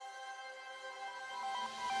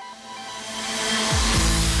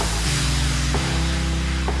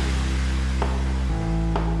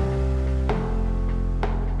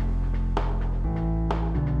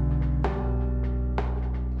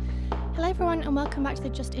everyone, and welcome back to the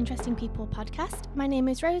Just Interesting People podcast. My name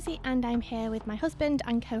is Rosie, and I'm here with my husband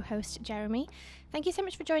and co-host Jeremy. Thank you so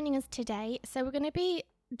much for joining us today. So we're going to be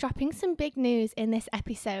dropping some big news in this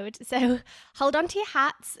episode, so hold on to your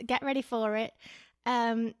hats, get ready for it.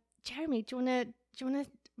 Jeremy, do you want to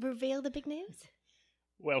reveal the big news?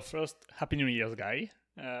 Well, first, Happy New Year's, guy.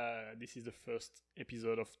 This is the first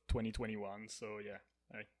episode of 2021, so yeah,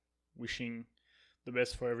 wishing the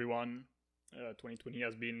best for everyone. 2020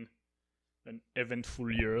 has been an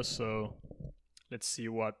eventful year, so let's see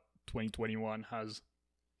what 2021 has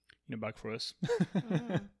in the back for us.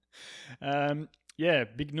 Yeah,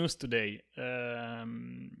 big news today.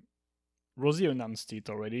 Rosie announced it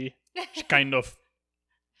already. She kind of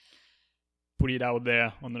put it out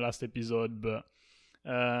there on the last episode, but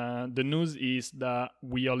the news is that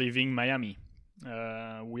we are leaving Miami.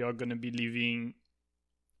 We are going to be leaving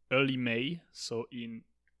early May, so in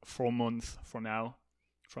 4 months from now,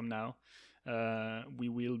 we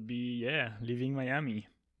will be leaving Miami.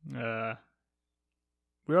 We're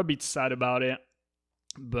a bit sad about it,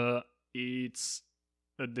 but it's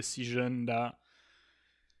a decision that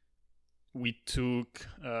we took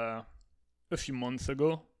a few months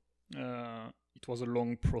ago. It was a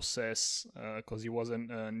long process because it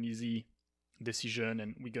wasn't an easy decision,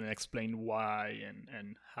 and we're gonna explain why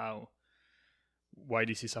and why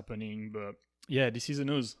this is happening. But yeah, this is the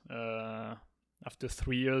news. After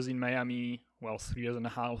 3 years in Miami, 3 years and a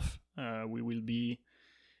half, we will be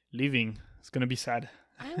leaving. It's gonna be sad.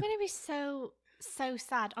 I'm gonna be so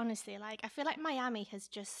sad, honestly. Like, I feel like Miami has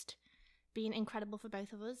just been incredible for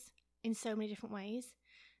both of us in so many different ways.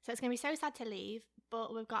 So it's gonna be so sad to leave,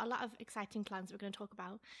 but we've got a lot of exciting plans that we're gonna talk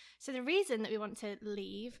about. So the reason that we want to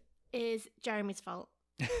leave is Jeremy's fault.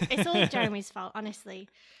 It's all Jeremy's fault, honestly.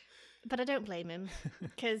 But I don't blame him,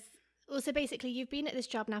 because also basically you've been at this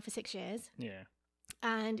job now for 6 years. Yeah.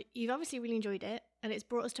 And you've obviously really enjoyed it, and it's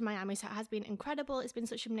brought us to Miami, so it has been incredible. It's been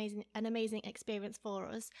such an amazing experience for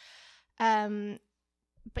us.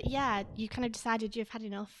 But yeah, you kind of decided you've had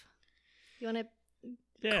enough. You want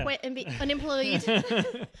to quit and be unemployed.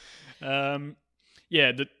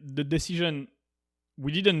 The decision,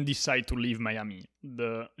 we didn't decide to leave Miami.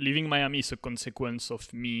 Leaving Miami is a consequence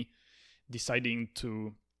of me deciding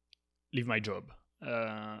to leave my job,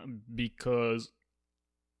 because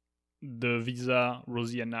the visa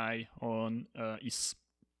Rosie and I on is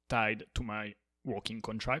tied to my working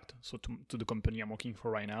contract, so to the company I'm working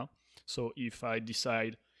for right now. So if I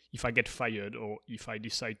get fired or if I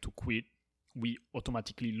decide to quit, we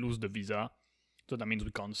automatically lose the visa. So that means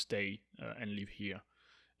we can't stay and live here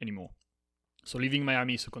anymore. So leaving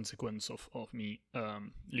Miami is a consequence of me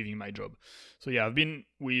leaving my job. So yeah, I've been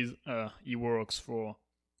with eWorks for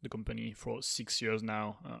the company for 6 years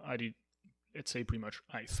now. I did, let's say, pretty much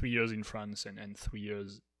 3 years in France and 3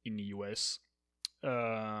 years in the US.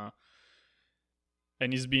 And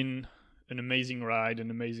it's been an amazing ride, an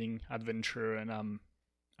amazing adventure, and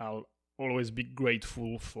I'll always be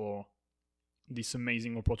grateful for this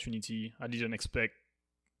amazing opportunity. I didn't expect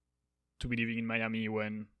to be living in Miami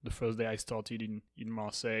when the first day I started in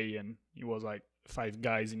Marseille, and it was like 5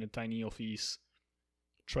 guys in a tiny office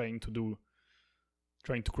trying to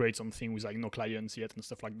create something with like no clients yet and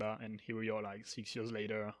stuff like that. And here we are, like 6 years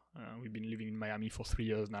later. We've been living in Miami for 3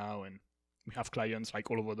 years now, and we have clients like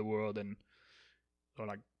all over the world, and there are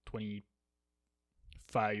like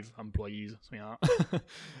 25 employees. So yeah,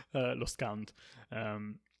 lost count.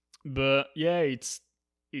 But yeah, it's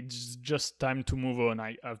just time to move on.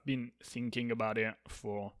 I've been thinking about it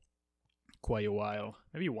for quite a while,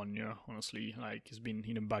 maybe 1 year, honestly. Like, it's been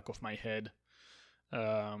in the back of my head.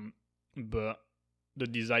 But the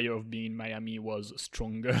desire of being in Miami was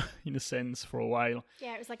stronger in a sense for a while.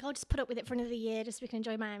 Yeah, it was like, I'll just put up with it for another year just so we can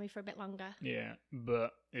enjoy Miami for a bit longer. Yeah,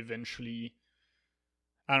 but eventually,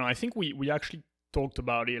 I don't know, I think we actually talked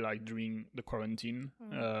about it like during the quarantine.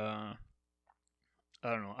 I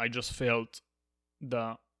don't know, I just felt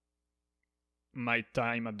that my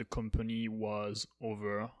time at the company was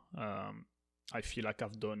over. I feel like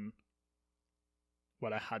I've done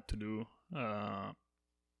what I had to do,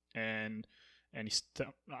 and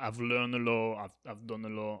I've learned a lot. I've done a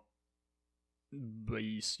lot, but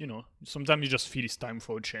sometimes you just feel it's time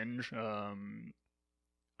for a change.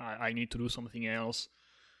 I need to do something else.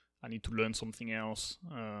 I need to learn something else.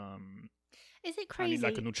 Is it crazy? I need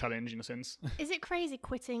like a new challenge in a sense. Is it crazy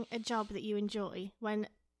quitting a job that you enjoy when,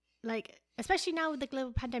 like, especially now with the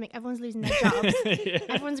global pandemic, everyone's losing their jobs. Yeah.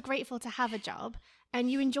 Everyone's grateful to have a job,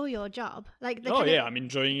 and you enjoy your job. Like, I'm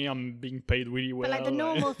enjoying it. I'm being paid really well. But like the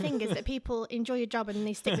normal thing is that people enjoy a job and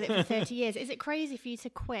they stick with it for 30 years. Is it crazy for you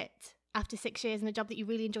to quit after 6 years in a job that you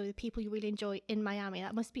really enjoy, the people you really enjoy in Miami.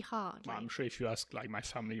 That must be hard. Well, Right? I'm sure if you ask like my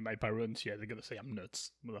family, my parents, yeah, they're gonna say I'm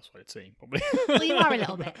nuts. Well, that's what it's saying, probably. Well, you are a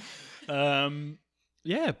little bit.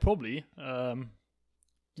 Yeah, probably.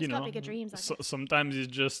 Just got bigger dreams, I guess. Sometimes it's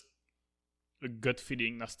just a gut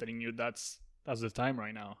feeling that's telling you that's the time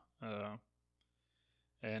right now.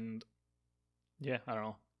 And yeah, I don't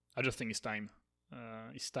know. I just think it's time.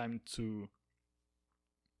 It's time to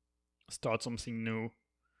start something new,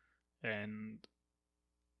 and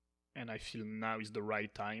I feel now is the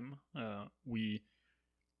right time.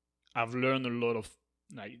 I've learned a lot of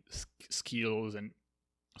like skills and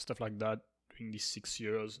stuff like that during these 6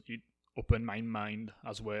 years. It opened my mind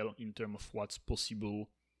as well in terms of what's possible,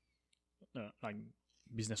 like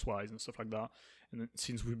business-wise and stuff like that. And then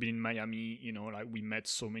since we've been in Miami, like we met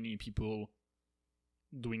so many people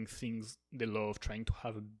doing things they love, trying to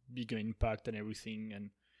have a bigger impact and everything. And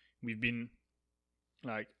we've been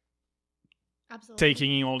like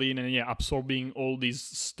taking it all in and absorbing all this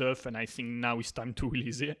stuff. And I think now it's time to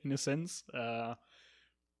release it in a sense.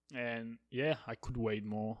 And yeah, I could wait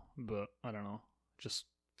more, but I don't know. Just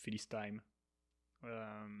feel it's time.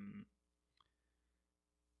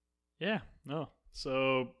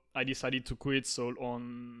 So I decided to quit. So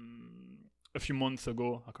on a few months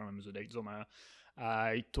ago, I can't remember the date. So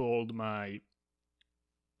I told my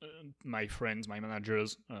friends, my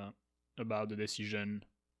managers, about the decision.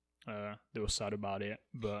 They were sad about it,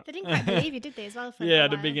 but they didn't quite believe you, did they? As well. For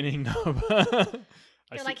at the beginning, no.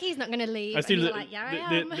 They're like, he's not going to leave. I you're like, yeah,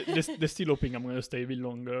 I am. They're still hoping I'm going to stay a bit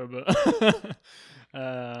longer, but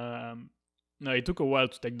no, it took a while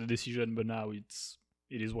to take the decision, but now it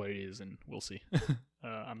is what it is, and we'll see.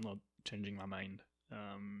 I'm not changing my mind.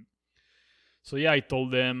 So yeah, I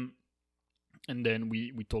told them, and then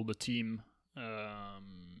we told the team.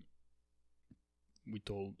 We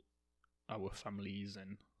told our families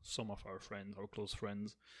and some of our friends, our close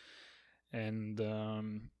friends, and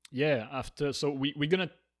after, so we're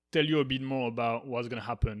gonna tell you a bit more about what's gonna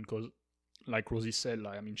happen, because like Rosie said,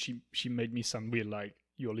 like, I mean, she made me sound weird, like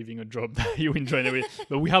you're leaving a job that you enjoy and everything.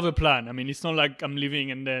 But we have a plan. I mean, it's not like I'm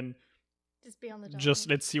leaving and then just be on the job. Just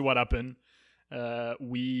let's see what happens.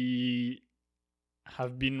 We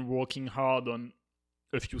have been working hard on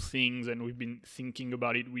a few things, and we've been thinking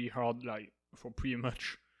about it really hard, like for pretty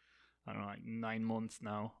much, I don't know, like 9 months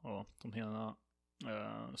now or something like that.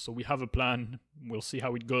 So we have a plan. We'll see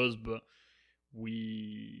how it goes, but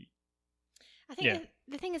I think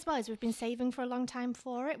the thing as well is we've been saving for a long time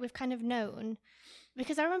for it. We've kind of known,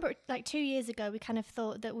 because I remember like 2 years ago, we kind of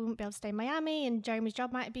thought that we wouldn't be able to stay in Miami and Jeremy's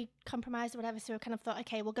job might be compromised or whatever. So we kind of thought,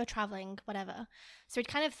 okay, we'll go traveling, whatever. So we'd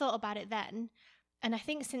kind of thought about it then. And I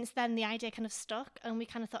think since then the idea kind of stuck, and we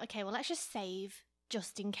kind of thought, okay, well, let's just save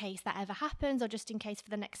just in case that ever happens, or just in case for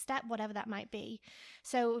the next step, whatever that might be.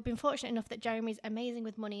 So we've been fortunate enough that Jeremy's amazing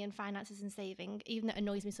with money and finances and saving, even though it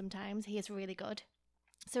annoys me sometimes. He is really good.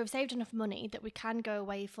 So we've saved enough money that we can go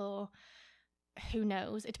away for, who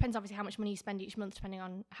knows, it depends obviously how much money you spend each month depending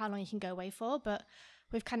on how long you can go away for, but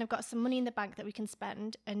we've kind of got some money in the bank that we can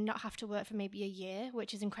spend and not have to work for maybe a year,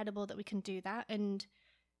 which is incredible that we can do that, and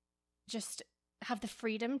just have the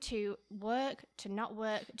freedom to work, to not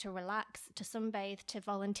work, to relax, to sunbathe, to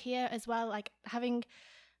volunteer as well. Like having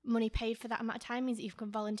money paid for that amount of time means that you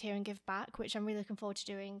can volunteer and give back, which I'm really looking forward to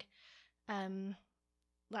doing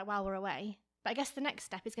like while we're away. But I guess the next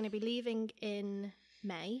step is going to be leaving in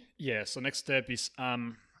May. Yeah, so next step is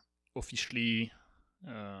officially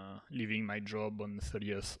leaving my job on the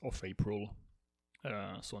 30th of April.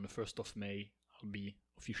 So on the 1st of May, I'll be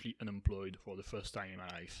officially unemployed for the first time in my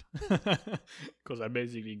life. Because I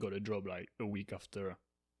basically got a job like a week after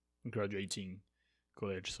graduating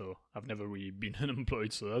college. So I've never really been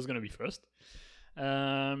unemployed. So that's going to be first.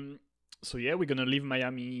 So yeah, we're going to leave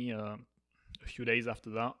Miami a few days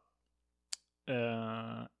after that.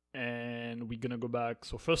 And we're gonna go back.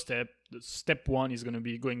 So first step one is gonna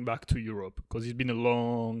be going back to Europe, because it's been a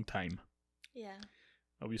long time. Yeah.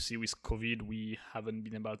 Obviously, with COVID, we haven't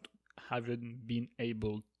been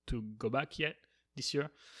able to go back yet this year.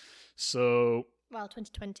 So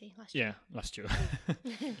 2020 last year. Yeah, last year.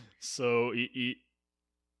 So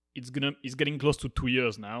it's getting close to 2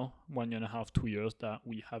 years now, 1.5, 2 years that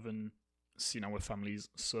we haven't seen our families.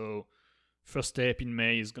 So first step in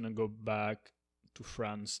May is gonna go back to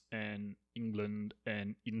France and England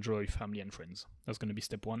and enjoy family and friends. That's gonna be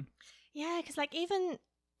step one. Yeah, because like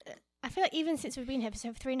I feel like even since we've been here,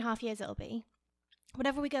 so for 3.5 years it'll be,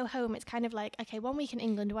 whenever we go home, it's kind of like, okay, 1 week in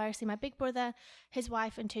England where I see my big brother, his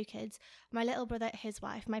wife and 2 kids, my little brother, his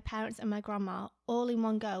wife, my parents and my grandma, all in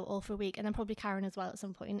one go, all for a week, and then probably Karen as well at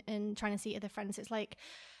some point, and trying to see other friends. It's like,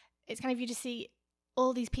 it's kind of, you just see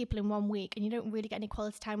all these people in 1 week and you don't really get any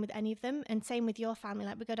quality time with any of them. And same with your family.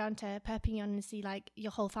 Like we go down to Perpignan and see like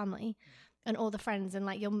your whole family and all the friends, and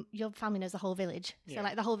like your family knows the whole village. So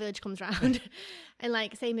like the whole village comes round. And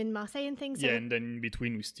like same in Marseille and things. So yeah, and then in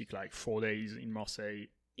between we stick like 4 days in Marseille.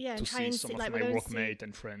 Yeah, to and try see and some see, of like, my we're going to workmate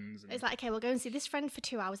and friends. It's like, okay, we'll go and see this friend for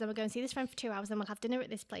 2 hours, then we'll go and see this friend for 2 hours, then we'll have dinner at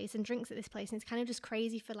this place and drinks at this place. And it's kind of just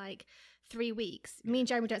crazy for like 3 weeks. Me and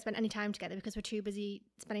Jeremy don't spend any time together because we're too busy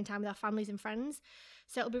spending time with our families and friends.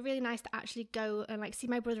 So it'll be really nice to actually go and like see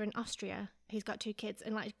my brother in Austria, who's got 2 kids,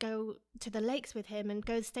 and like go to the lakes with him and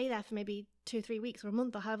go stay there for maybe 2-3 weeks or a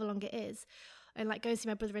month or however long it is. And like go and see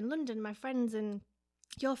my brother in London, my friends and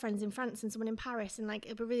your friends in France and someone in Paris. And like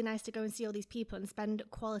it'd be really nice to go and see all these people and spend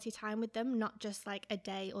quality time with them, not just like a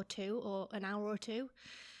day or two or an hour or two.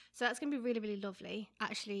 So that's going to be really, really lovely,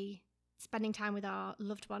 actually spending time with our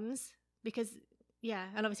loved ones, because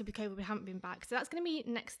and obviously with COVID we haven't been back. So that's going to be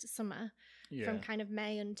next summer from kind of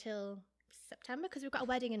May until September, because we've got a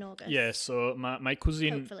wedding in August. Yeah, so my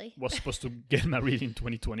cousin Hopefully. was supposed to get married in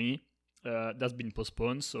 2020. That's been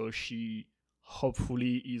postponed, so she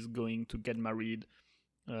hopefully is going to get married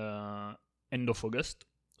end of August.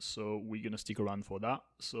 So we're gonna stick around for that.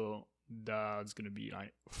 So that's gonna be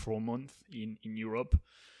like 4 months in Europe.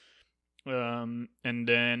 And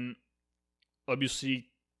then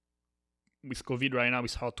obviously with COVID right now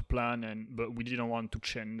it's hard to plan, but we didn't want to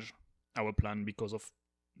change our plan because of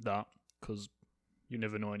that, because you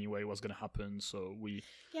never know anyway what's going to happen. So we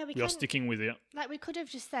are sticking with it. Like we could have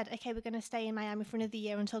just said, okay, we're going to stay in Miami for another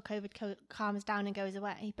year until COVID calms down and goes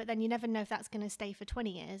away. But then you never know if that's going to stay for 20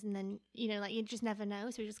 years. And then, like you just never know.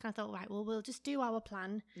 So we just kind of thought, right, well, we'll just do our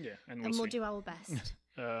plan. Yeah, and we'll do our best.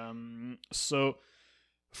 So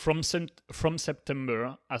from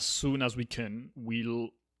September, as soon as we can,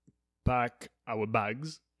 we'll pack our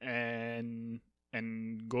bags and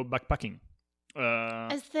go backpacking.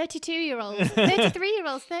 As 32-year-olds,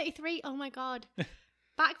 33-year-olds, 33. Oh my god,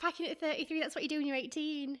 backpacking at 33. That's what you do when you're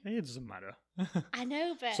 18. It doesn't matter. I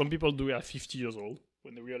know, but some people do it at 50 years old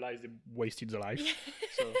when they realize they wasted their life.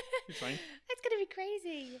 So it's fine. It's gonna be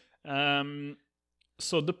crazy.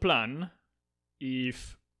 So the plan,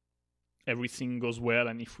 if everything goes well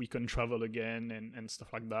and if we can travel again and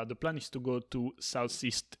stuff like that, the plan is to go to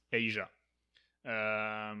Southeast Asia.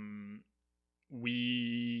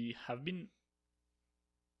 We have been,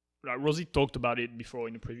 Rosie talked about it before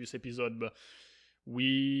in a previous episode, but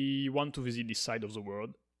we want to visit this side of the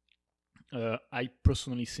world. I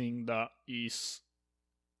personally think that is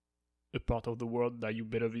a part of the world that you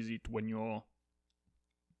better visit when you're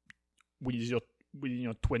within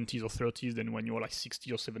your 20s or 30s than when you're like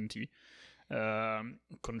 60 or 70.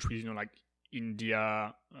 Countries, like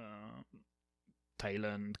India,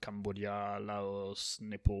 Thailand, Cambodia, Laos,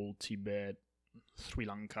 Nepal, Tibet, Sri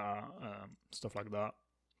Lanka, stuff like that.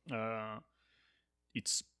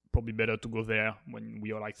 It's probably better to go there when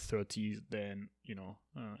we are like 30s than,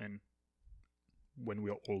 and when we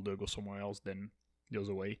are older, go somewhere else than the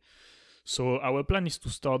other way. So our plan is to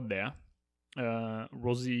start there.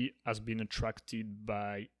 Rosie has been attracted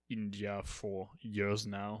by India for years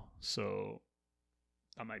now, so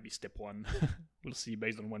that might be step one. We'll see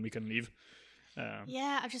based on when we can leave.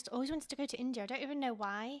 I've just always wanted to go to India. I don't even know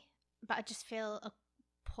why, but I just feel a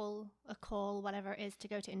call, whatever it is, to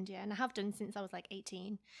go to India, and I have done since I was like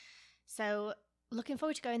 18. So looking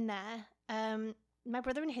forward to going there. My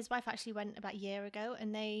brother and his wife actually went about a year ago,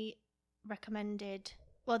 and they recommended.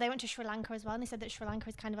 Well, they went to Sri Lanka as well, and they said that Sri Lanka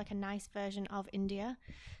is kind of like a nice version of India.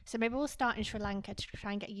 So maybe we'll start in Sri Lanka to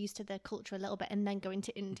try and get used to the culture a little bit, and then go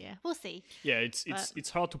into India. We'll see. Yeah, it's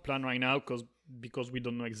hard to plan right now because we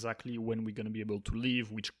don't know exactly when we're going to be able to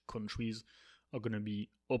leave, which countries are going to be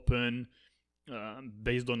open.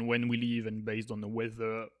 Based on when we leave and based on the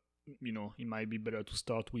weather, it might be better to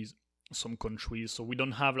start with some countries. So we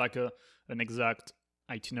don't have like an exact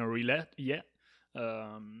itinerary yet.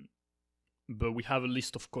 But we have a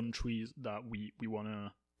list of countries that we want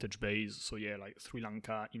to touch base. So yeah, like Sri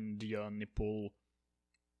Lanka, India, Nepal,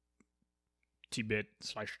 Tibet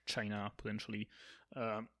 / China potentially,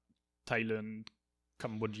 Thailand,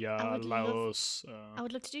 Cambodia, Laos. I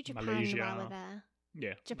would love to do Japan Malaysia. While we're there.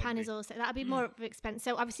 Yeah, Japan is also, that'd be more expensive.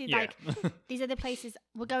 So obviously, these are the places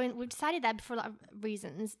we're going. We've decided there for a lot of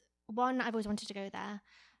reasons. One, I've always wanted to go there,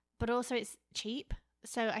 but also it's cheap.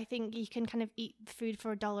 So I think you can kind of eat food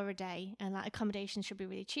for $1 a day, and like accommodation should be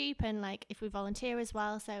really cheap. And like if we volunteer as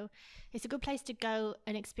well, so it's a good place to go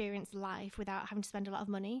and experience life without having to spend a lot of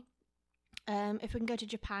money. If we can go to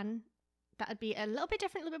Japan, that'd be a little bit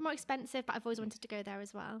different, a little bit more expensive, but I've always wanted to go there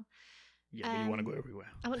as well. Yeah, but you want to go everywhere.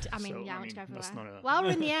 I want to go everywhere. While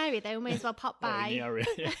we're in the area, though, we may as well pop by. In the area,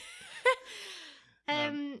 yeah.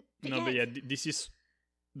 This is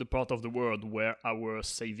the part of the world where our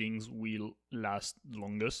savings will last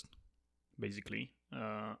longest, basically.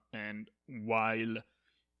 And while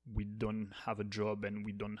we don't have a job and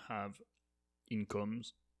we don't have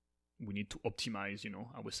incomes, we need to optimize,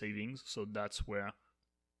 our savings. So that's where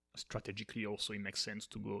strategically also it makes sense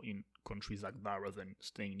to go in countries like that rather than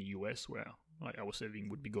staying in the US, where like our saving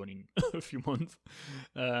would be gone in a few months.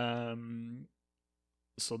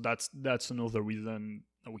 So that's another reason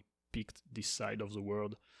that we picked this side of the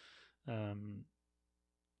world.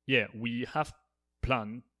 We have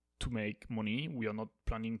planned to make money. We are not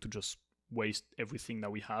planning to just waste everything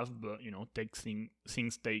that we have, but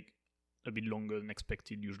things take a bit longer than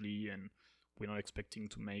expected usually, and we're not expecting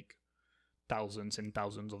to make thousands and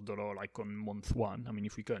thousands of dollars like on month one. I mean,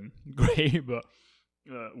 if we can, great, but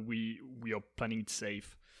we are planning it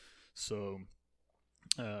safe. So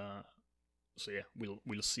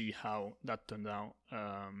we'll see how that turns out.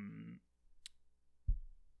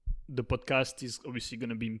 The podcast is obviously going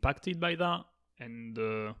to be impacted by that, and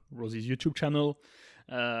Rosie's YouTube channel.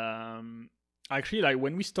 Actually, like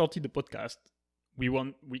when we started the podcast,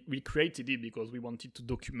 we created it because we wanted to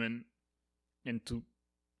document and to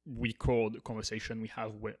record the conversation we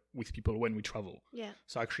have with people when we travel. Yeah.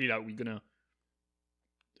 So actually, like we're gonna.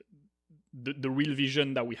 The real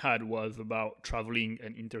vision that we had was about traveling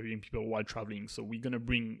and interviewing people while traveling. So we're gonna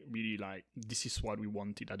bring really like this is what we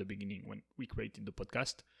wanted at the beginning when we created the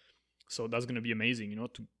podcast. So that's gonna be amazing,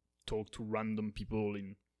 to talk to random people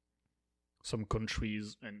in some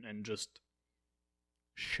countries and just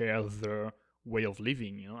share their way of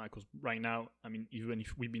living, because right now, I mean, even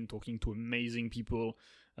if we've been talking to amazing people,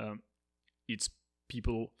 it's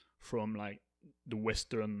people from like the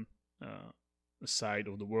Western side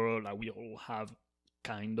of the world. Like we all have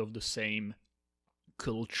kind of the same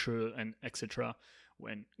culture and etc.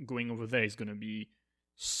 When going over there is going to be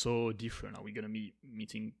so different. Are we going to be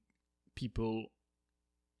meeting people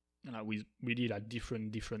with really like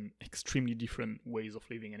different, extremely different ways of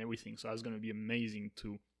living and everything? So that's going to be amazing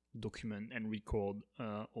to document and record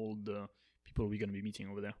all the people we're going to be meeting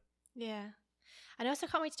over there. Yeah. And I also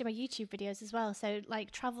can't wait to do my YouTube videos as well. So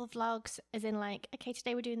like travel vlogs, as in like, okay,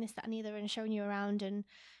 today we're doing this, that and the other, and showing you around and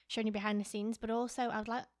showing you behind the scenes. But also I'd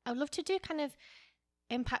love to do kind of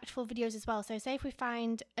impactful videos as well. So say if we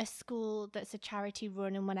find a school that's a charity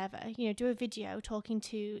run and whatever, do a video talking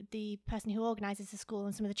to the person who organises the school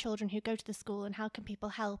and some of the children who go to the school, and how can people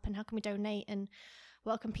help and how can we donate and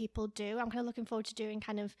what can people do. I'm kind of looking forward to doing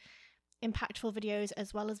kind of impactful videos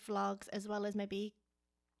as well as vlogs, as well as maybe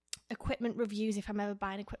equipment reviews if I'm ever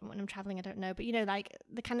buying equipment when I'm traveling. I don't know, but like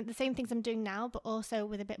the same things I'm doing now, but also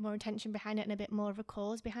with a bit more intention behind it and a bit more of a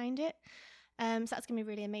cause behind it. So that's gonna be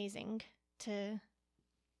really amazing to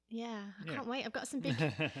I can't wait. I've got some big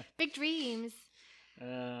big dreams.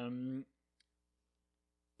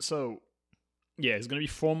 So it's gonna be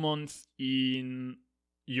 4 months in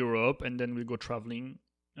Europe, and then we'll go traveling.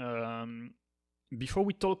 Before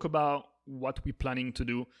we talk about what we're planning to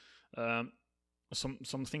do,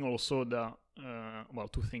 something also that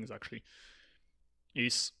two things actually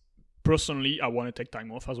is, personally I want to take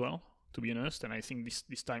time off as well, to be honest, and I think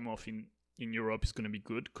this time off in Europe is going to be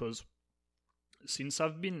good, because since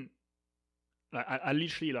I've been I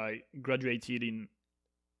literally like graduated in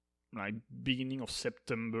like beginning of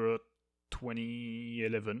September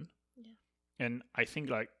 2011, and I think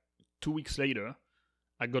like 2 weeks later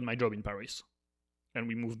I got my job in Paris, and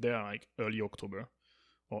we moved there like early October.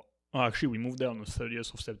 Actually, we moved there on the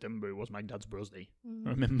 30th of September. It was my dad's birthday. I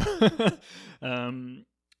remember. And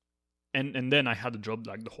then I had a job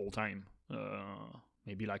like the whole time.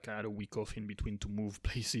 Maybe like I had a week off in between to move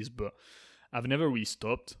places, but I've never really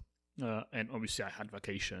stopped. And obviously I had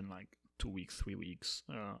vacation, like 2 weeks, 3 weeks.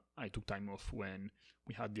 I took time off when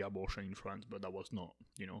we had the abortion in France, but that was not,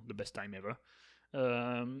 the best time ever.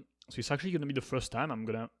 So it's actually going to be the first time I'm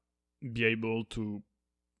going to be able to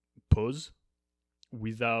pause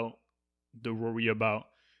without the worry about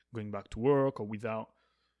going back to work, or without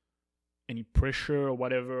any pressure or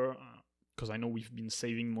whatever, because I know we've been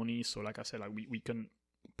saving money. So like I said, like we can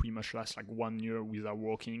pretty much last like 1 year without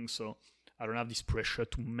working, so I don't have this pressure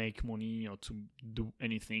to make money or to do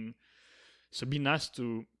anything. So it'd be nice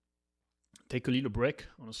to take a little break,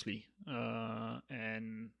 honestly,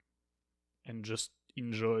 and just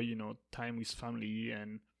enjoy, time with family,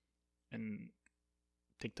 and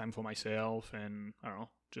take time for myself, and I don't know,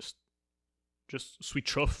 just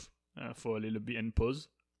switch off for a little bit and pause.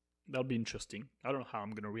 That'll be interesting. I don't know how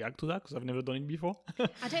I'm going to react to that, because I've never done it before.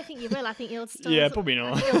 I don't think you will. I think you'll still... Yeah, probably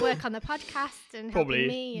not. I think you'll work on the podcast and probably,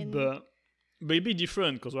 helping me. And... But it'd be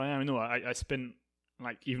different, because I spend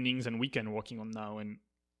like evenings and weekend working on now, and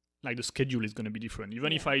like the schedule is going to be different.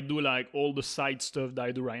 Even if Yeah. I do like all the side stuff that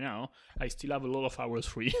I do right now, I still have a lot of hours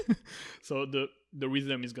free. So the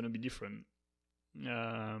rhythm is going to be different.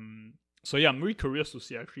 So yeah, I'm really curious to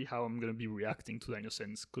see actually how I'm going to be reacting to that in a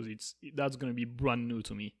sense, because that's going to be brand new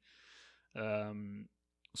to me.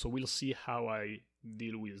 So we'll see how I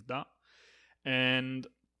deal with that. And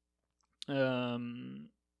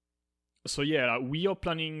so yeah, we are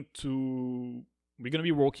planning to, we're going to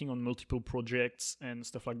be working on multiple projects and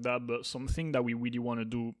stuff like that, but something that we really want to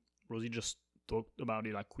do, Rosie just talked about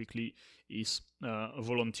it like quickly, is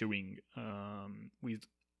volunteering with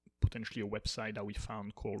potentially a website that we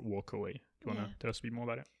found called Walkaway. Do you want to tell us a bit more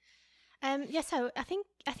about it? Yeah, so I think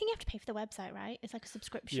you have to pay for the website, right? It's like a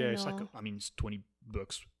subscription. Yeah, it's it's $20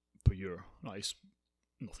 per year. No, it's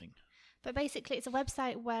nothing. But basically, it's a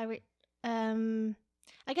website where it,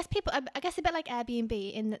 I guess a bit like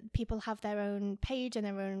Airbnb, in that people have their own page and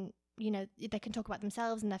their own, they can talk about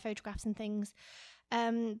themselves and their photographs and things.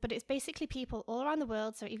 But it's basically people all around the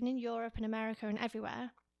world, so even in Europe and America and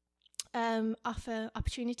everywhere, offer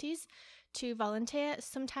opportunities to volunteer.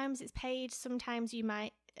 Sometimes it's paid, sometimes you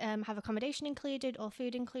might have accommodation included or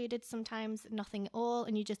food included, sometimes nothing at all,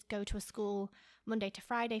 and you just go to a school Monday to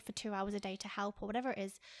Friday for 2 hours a day to help or whatever it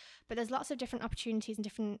is. But there's lots of different opportunities and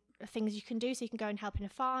different things you can do. So you can go and help in a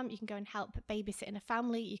farm, you can go and help babysit in a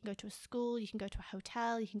family, you can go to a school, you can go to a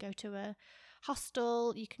hotel, you can go to a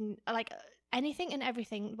hostel, you can anything and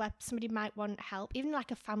everything where somebody might want help, even like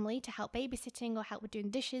a family to help babysitting or help with doing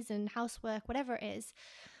dishes and housework, whatever it is.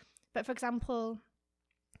 But for example,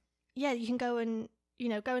 yeah, you can go and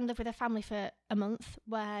live with a family for a month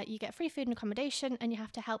where you get free food and accommodation and you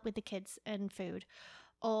have to help with the kids and food.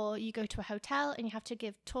 Or you go to a hotel and you have to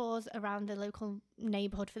give tours around the local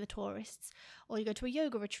neighborhood for the tourists. Or you go to a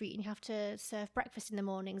yoga retreat and you have to serve breakfast in the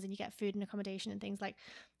mornings and you get food and accommodation and things, like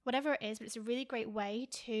whatever it is. But it's a really great way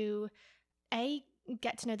to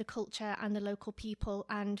get to know the culture and the local people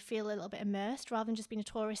and feel a little bit immersed, rather than just being a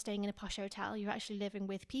tourist staying in a posh hotel. You're actually living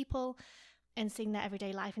with people and seeing their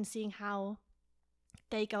everyday life and seeing how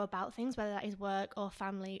they go about things, whether that is work or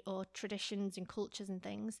family or traditions and cultures and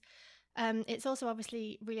things. It's also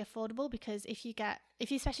obviously really affordable, because if you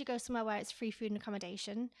especially go somewhere where it's free food and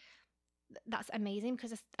accommodation, that's amazing,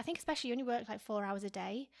 because I think especially you only work like 4 hours a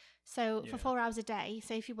day. So for 4 hours a day,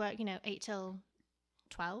 so if you work 8 till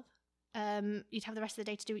 12, you'd have the rest of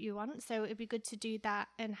the day to do what you want. So it'd be good to do that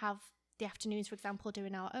and have the afternoons, for example,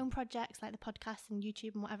 doing our own projects like the podcast and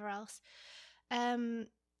YouTube and whatever else.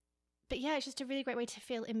 But yeah, it's just a really great way to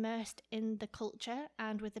feel immersed in the culture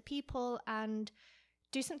and with the people and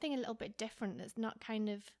do something a little bit different that's not kind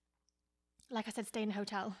of, like I said, stay in a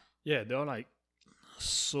hotel. Yeah, there are like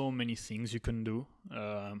so many things you can do.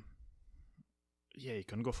 You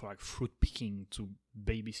can go for like fruit picking to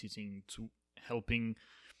babysitting to helping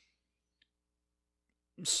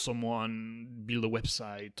someone build a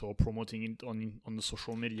website or promoting it on the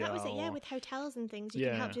social media. That was it, with hotels and things. You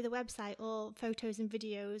can help do the website or photos and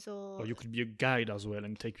videos, or you could be a guide as well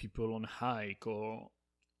and take people on a hike, or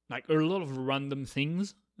like a lot of random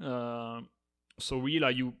things. So really,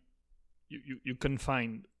 like you can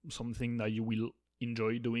find something that you will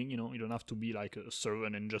enjoy doing. You don't have to be like a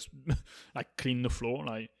servant and just like clean the floor.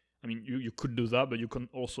 Like, I mean, you could do that, but you can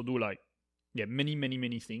also do like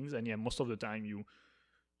many things. And most of the time you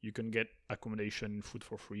can get accommodation, food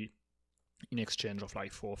for free in exchange of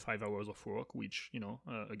like 4 or 5 hours of work, which,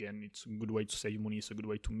 again, it's a good way to save money. It's a good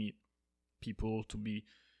way to meet people, to be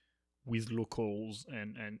with locals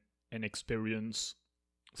and experience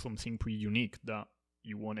something pretty unique that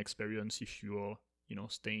you won't experience if you're,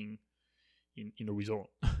 staying in a resort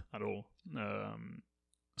at all.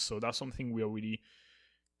 So that's something we are really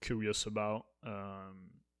curious about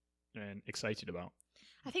and excited about.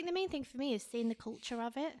 I think the main thing for me is seeing the culture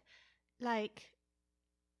of it. Like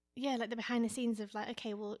the behind the scenes of like,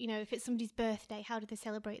 okay, well, if it's somebody's birthday, how do they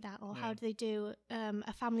celebrate that? Or how do they do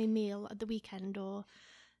a family meal at the weekend? Or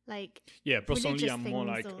like, personally, I'm more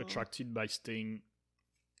like attracted by staying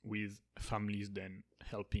with families than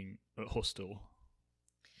helping a hostel.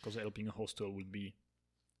 Because helping a hostel would be,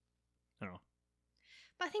 I don't know.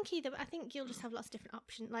 But I think you'll just have lots of different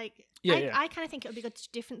options. Like, I kind of think it would be good to do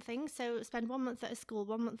different things. So spend 1 month at a school,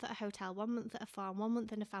 1 month at a hotel, 1 month at a farm, 1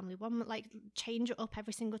 month in a family, 1 month, like change it up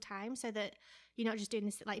every single time, so that you're not just doing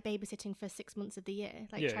this like babysitting for 6 months of the year.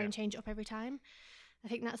 Like try and change it up every time. I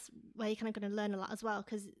think that's where you're kind of going to learn a lot as well,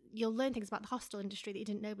 because you'll learn things about the hostel industry that you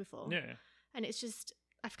didn't know before. Yeah. And it's just,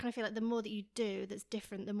 I kind of feel like the more that you do that's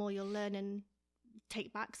different, the more you'll learn and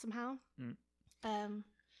take back somehow.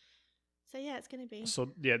 So yeah, it's going to be.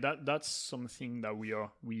 So that's something that we are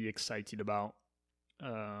really excited about.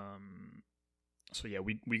 So yeah,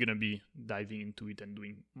 we're gonna be diving into it and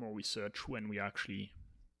doing more research when we actually.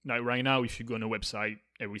 Now, right now, if you go on a website,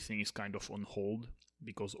 everything is kind of on hold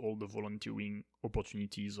because all the volunteering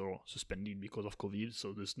opportunities are suspended because of COVID.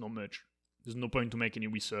 So there's no point to make any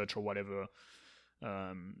research or whatever.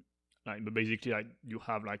 But basically, you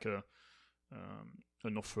have like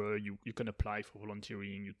an offer. You can apply for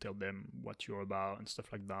volunteering. You tell them what you're about and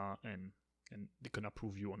stuff like that, and they can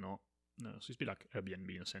approve you or not. So it's a bit like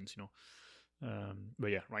Airbnb in a sense, But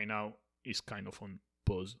yeah, right now it's kind of on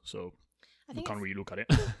pause, so we can't really look at it.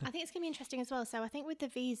 I think it's going to be interesting as well. So I think with the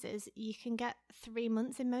visas, you can get 3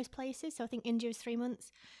 months in most places. So I think India is 3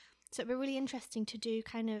 months. So it'd be really interesting to do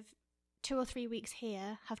kind of 2 or 3 weeks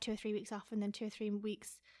here, have 2 or 3 weeks off, and then 2 or 3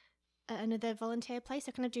 weeks at another volunteer place.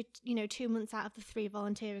 So kind of do 2 months out of the 3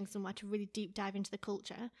 volunteering somewhere to really deep dive into the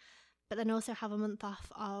culture, but then also have a month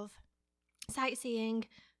off of sightseeing,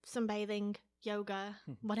 sunbathing, yoga,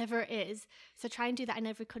 whatever it is. So try and do that in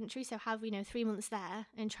every country. So have 3 months there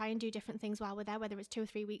and try and do different things while we're there, whether it's 2 or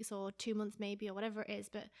 3 weeks or 2 months maybe or whatever it is.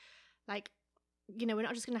 But we're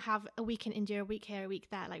not just going to have a week in India, a week here, a week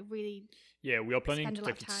there. Like really, yeah, we are planning to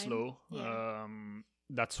take it slow. Yeah.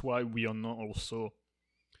 That's why we are not also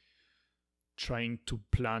trying to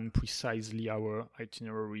plan precisely our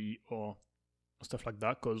itinerary or stuff like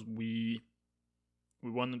that, because we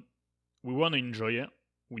want to enjoy it.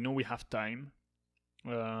 We know we have time,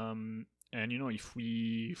 and if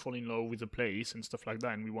we fall in love with a place and stuff like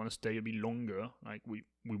that, and we want to stay a bit longer, like we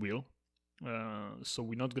will. So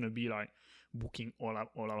we're not gonna be like booking all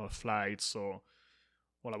our flights or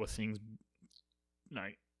all our things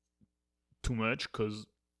like too much, because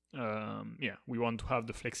we want to have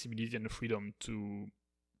the flexibility and the freedom to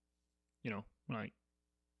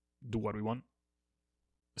do what we want.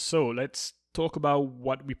 So let's talk about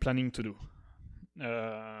what we're planning to do.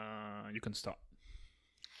 You can start.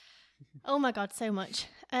 Oh my god, so much.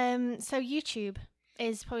 So YouTube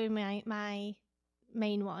is probably my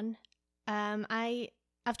main one.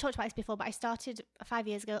 I've talked about this before, but I started 5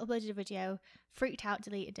 years ago, uploaded a video, freaked out,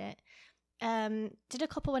 deleted it. Did a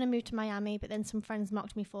couple when I moved to Miami, but then some friends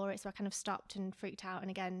mocked me for it, so I kind of stopped and freaked out,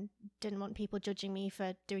 and again, didn't want people judging me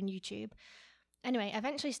for doing YouTube. Anyway, I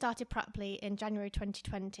eventually started properly in January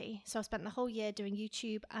 2020. So I spent the whole year doing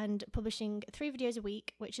YouTube and publishing 3 videos a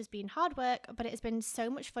week, which has been hard work, but it has been so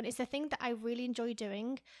much fun. It's a thing that I really enjoy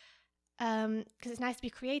doing, because it's nice to be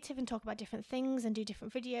creative and talk about different things and do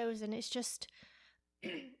different videos. And it's just,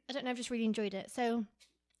 I don't know, I've just really enjoyed it. So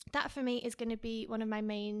that for me is going to be one of my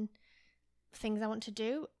main things I want to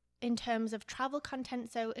do in terms of travel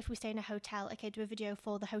content. So if we stay in a hotel, okay, do a video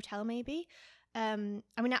for the hotel maybe. I'm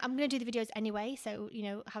going to do the videos anyway, so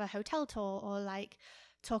have a hotel tour or like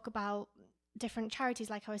talk about different charities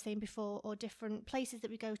like I was saying before, or different places that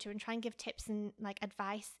we go to, and try and give tips and like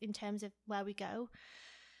advice in terms of where we go.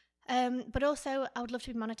 But also I would love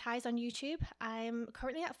to be monetized on YouTube. I'm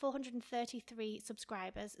currently at 433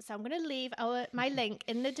 subscribers, so I'm going to leave my link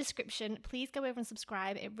in the description. Please go over and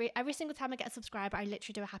subscribe. Every single time I get a subscriber, I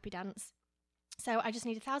literally do a happy dance. So I just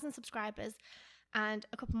need 1,000 subscribers and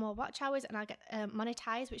a couple more watch hours, and I'll get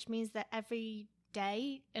monetized, which means that every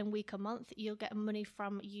day and week or month you'll get money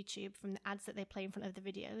from YouTube from the ads that they play in front of the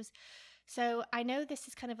videos. So I know this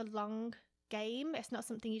is kind of a long game. It's not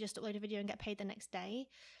something you just upload a video and get paid the next day,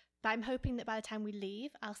 but I'm hoping that by the time we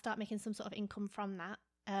leave, I'll start making some sort of income from that.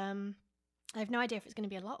 I have no idea if it's going to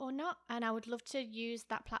be a lot or not, and I would love to use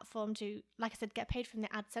that platform to, like I said, get paid from the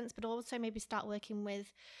AdSense, but also maybe start working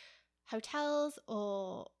with hotels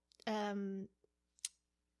or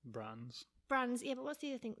brands. Yeah, but what's the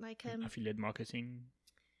other thing, like affiliate marketing?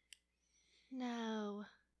 No,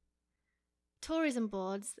 tourism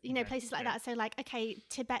boards, places like that. So like, okay,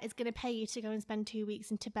 Tibet is going to pay you to go and spend 2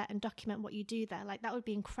 weeks in Tibet and document what you do there. Like, that would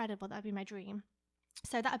be incredible. That would be my dream.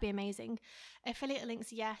 So that would be amazing. Affiliate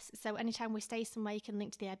links, yes. So anytime we stay somewhere, you can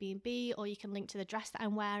link to the Airbnb, or you can link to the dress that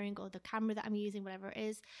I'm wearing or the camera that I'm using, whatever it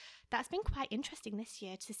is. That's been quite interesting this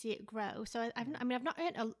year to see it grow. So I've not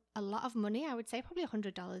earned a lot of money. I would say probably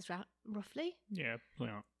 $100 roughly. Yeah.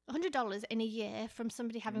 $100 in a year from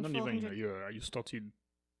somebody having not 400. Even in a year. You started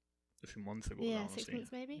a few months ago. Yeah, 6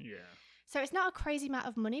 months maybe. Yeah. So it's not a crazy amount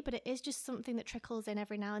of money, but it is just something that trickles in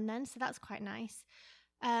every now and then. So that's quite nice.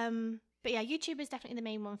 But yeah, YouTube is definitely the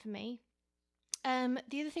main one for me.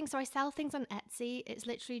 The other thing, so I sell things on Etsy. It's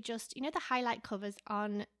literally just, the highlight covers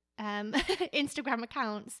on Instagram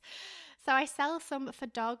accounts. So I sell some for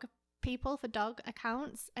dog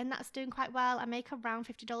accounts, and that's doing quite well. I make around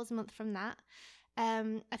 $50 a month from that.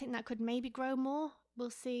 I think that could maybe grow more we'll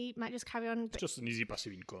see. Might just carry on. It's just an easy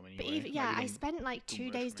passive income anyway. But even, Like, I spent like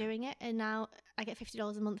 2 days doing it, and now I get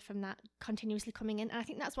 $50 a month from that continuously coming in. And I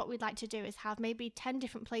think that's what we'd like to do, is have maybe 10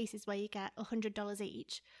 different places where you get $100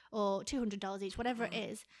 each or $200 each, whatever it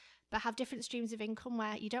is, but have different streams of income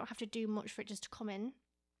where you don't have to do much for it just to come in.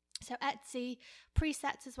 So Etsy,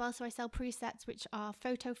 presets as well. So I sell presets, which are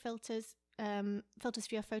photo filters, filters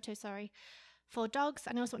for your photo, for dogs.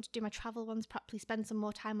 And I also want to do my travel ones, probably spend some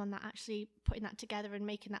more time on that, actually putting that together and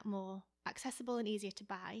making that more accessible and easier to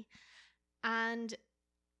buy. And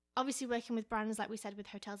obviously working with brands, like we said, with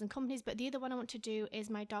hotels and companies. But the other one I want to do is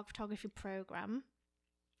my dog photography program.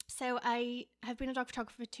 So I have been a dog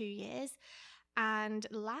photographer for 2 years. And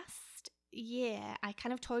last year, I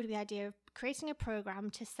kind of toyed with the idea of creating a program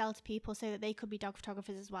to sell to people so that they could be dog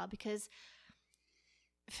photographers as well. Because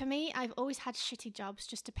for me, I've always had shitty jobs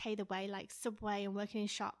just to pay the way, like Subway and working in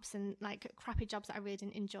shops and like crappy jobs that I really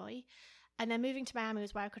didn't enjoy. And then moving to Miami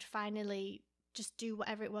was where I could finally just do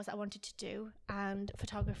whatever it was I wanted to do. And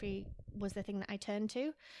photography was the thing that I turned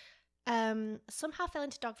to. Somehow fell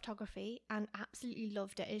into dog photography and absolutely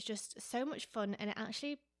loved it. It's just so much fun, and it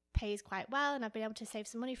actually pays quite well, and I've been able to save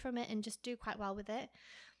some money from it and just do quite well with it.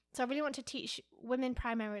 So I really want to teach women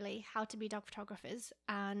primarily how to be dog photographers,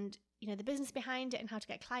 and the business behind it, and how to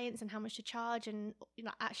get clients and how much to charge, and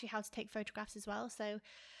actually how to take photographs as well. So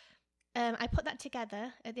I put that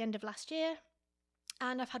together at the end of last year,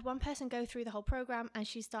 and I've had one person go through the whole program, and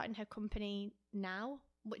she's starting her company now,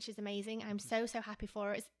 which is amazing. I'm so happy for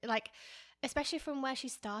her. It's like, especially from where she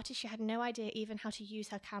started, she had no idea even how to use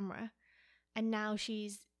her camera, and now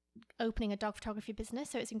she's opening a dog photography business.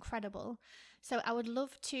 So it's incredible. So I would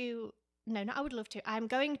love to, no, not I would love to, I'm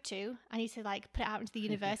going to, I need to like put it out into the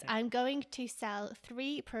universe. I'm going to sell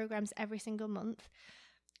 3 programs every single month,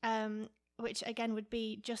 which again would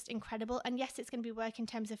be just incredible. And yes, it's going to be work in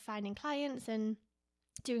terms of finding clients and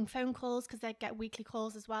doing phone calls, because they get weekly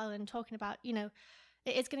calls as well, and talking about, it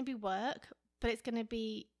is going to be work, but it's going to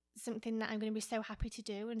be something that I'm going to be so happy to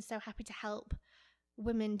do, and so happy to help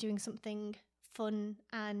women doing something fun.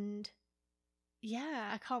 And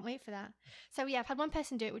yeah, I can't wait for that. So yeah, I've had one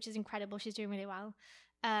person do it, which is incredible. She's doing really well.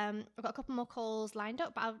 I've got a couple more calls lined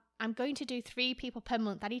up, but I'm going to do 3 people per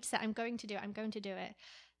month. I need to say I'm going to do it.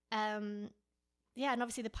 Yeah, and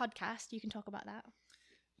obviously the podcast, you can talk about that.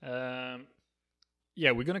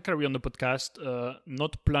 Yeah, we're gonna carry on the podcast.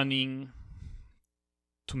 Not planning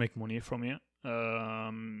to make money from it.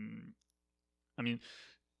 I mean,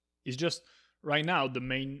 it's just right now the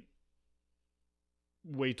main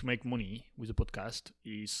way to make money with a podcast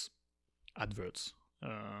is adverts.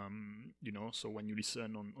 So when you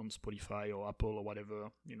listen on Spotify or Apple or whatever,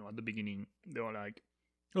 at the beginning they were like,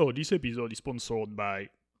 oh, this episode is sponsored by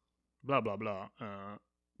blah blah blah.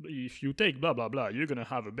 If you take blah blah blah, you're gonna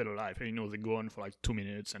have a better life. And they go on for like 2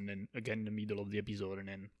 minutes, and then again in the middle of the episode, and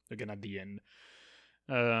then again at the end.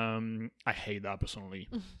 I hate that personally.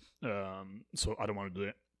 So I don't want to do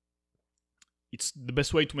it. It's the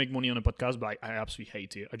best way to make money on a podcast, but I absolutely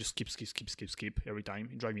hate it. I just skip every time.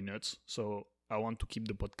 It drives me nuts. So I want to keep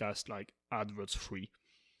the podcast like adverts free,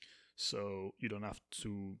 so you don't have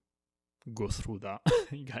to go through that,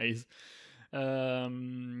 guys.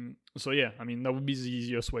 So yeah, I mean, that would be the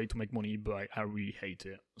easiest way to make money, but I really hate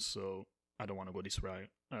it. So I don't want to go this route.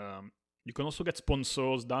 You can also get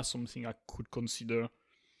sponsors. That's something I could consider.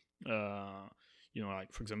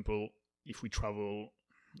 Like for example, if we travel,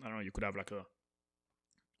 I don't know, you could have like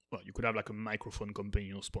a microphone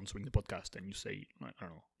company, sponsoring the podcast, and you say, I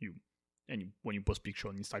don't know, when you post picture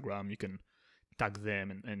on Instagram, you can tag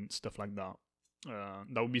them and stuff like that.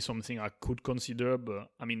 That would be something I could consider,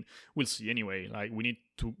 but I mean, we'll see anyway. Like, we need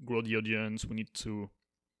to grow the audience. We need to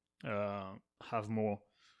have more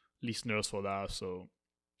listeners for that. So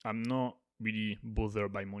I'm not really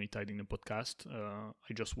bothered by monetizing the podcast.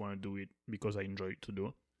 I just want to do it because I enjoy it to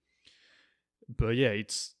do. But yeah,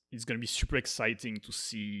 it's going to be super exciting to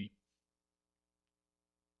see,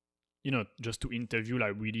 just to interview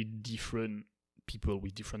like really different people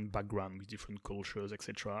with different backgrounds, with different cultures,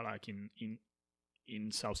 etc. Like in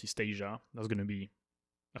Southeast Asia. That's going to be,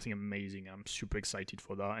 I think, amazing. I'm super excited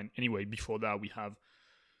for that. And anyway, before that, we have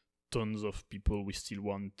tons of people we still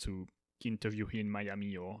want to interview here in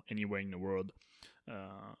Miami or anywhere in the world.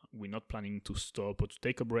 We're not planning to stop or to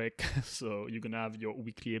take a break. So you're going to have your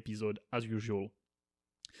weekly episode as usual.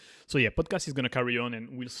 So yeah, podcast is going to carry on,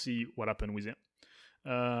 and we'll see what happens with it.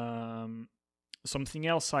 Something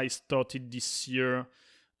else I started this year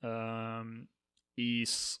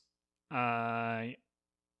is I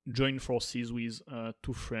joined forces with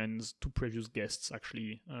 2 friends, 2 previous guests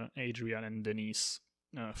actually, Adrian and Denise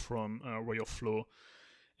from Royal Flow.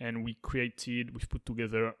 and we've put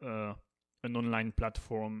together an online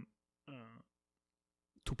platform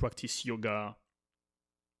to practice yoga,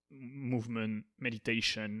 movement,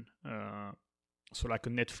 meditation, so like a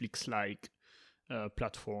Netflix-like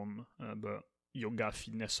platform, but yoga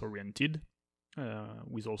fitness oriented,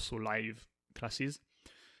 with also live classes.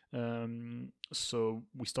 So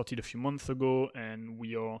we started a few months ago, and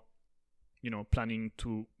we are, planning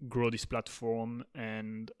to grow this platform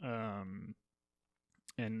and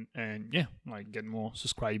yeah, like get more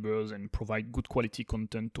subscribers and provide good quality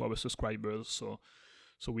content to our subscribers,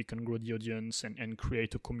 so we can grow the audience and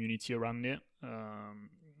create a community around it.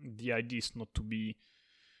 The idea is not to be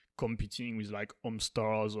competing with like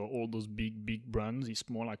Homestars or all those big brands. It's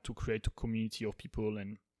more like to create a community of people,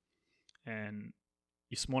 and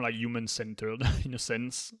it's more like human-centered in a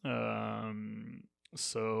sense.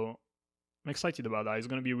 So I'm excited about that. It's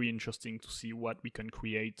going to be really interesting to see what we can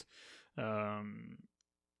create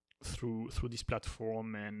through this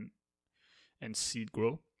platform and see it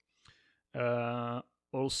grow.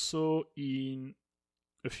 Also, in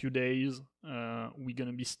a few days, we're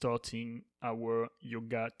going to be starting our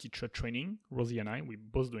yoga teacher training. Rosie and I, we're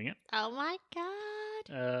both doing it. Oh my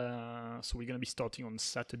God. So we're going to be starting on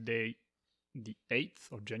Saturday, the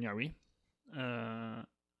 8th of January.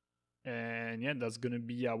 And yeah, that's going to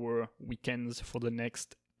be our weekends for the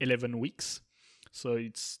next 11 weeks. So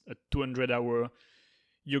it's a 200-hour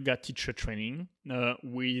yoga teacher training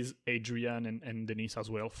with Adrian and Denise as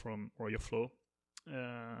well from Royal Flow.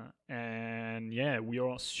 And yeah, we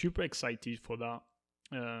are super excited for that.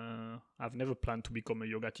 I've never planned to become a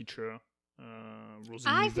yoga teacher. Rosie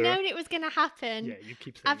I've neither. known it was going to happen. Yeah, you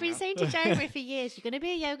keep saying I've been that. saying to Jeremy for years, you're going to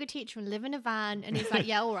be a yoga teacher and live in a van. And he's like,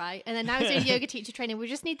 yeah, all right. And then now he's doing yoga teacher training. We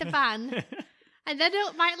just need the van. And then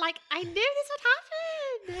I knew this would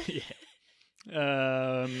happen.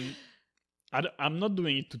 Yeah. I'm not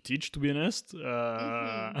doing it to teach, to be honest.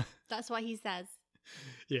 That's what he says.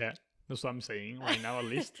 Yeah, that's what I'm saying right now, at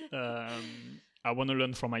least. I want to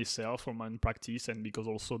learn for myself, for my own practice, and because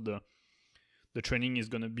also the training is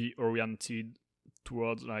going to be oriented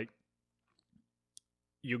towards like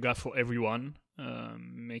yoga for everyone,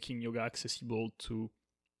 making yoga accessible to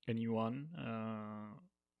anyone,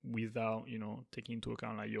 without taking into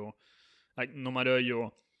account like no matter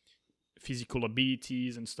your physical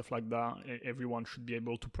abilities and stuff like that. Everyone should be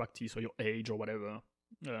able to practice, or your age or whatever.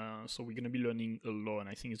 So we're going to be learning a lot, and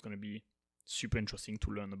I think it's going to be super interesting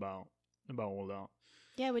to learn about all that.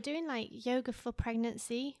 Yeah, we're doing like yoga for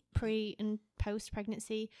pregnancy, pre and post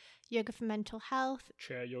pregnancy, yoga for mental health,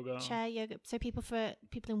 chair yoga. So people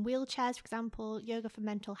in wheelchairs, for example, yoga for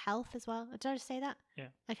mental health as well. Did I just say that? Yeah.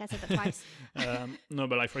 Okay, I said that twice. No,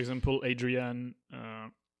 but like for example, Adrian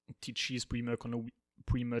teaches pretty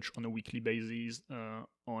much on a weekly basis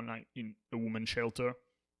on like in a women's shelter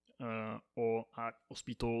or at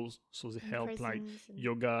hospitals. So they help like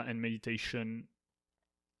yoga and meditation.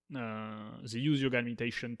 They use yoga and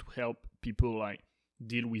meditation to help people like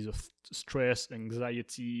deal with stress,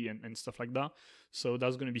 anxiety, and stuff like that. So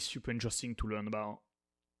that's going to be super interesting to learn about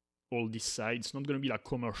all these sides. It's not going to be like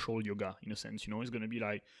commercial yoga in a sense, It's going to be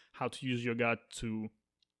like how to use yoga to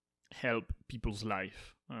help people's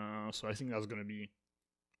life. So I think that's going to be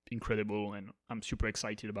incredible, and I'm super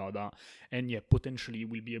excited about that. And yeah, potentially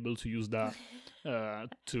we'll be able to use that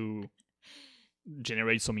to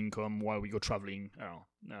generate some income while we go traveling.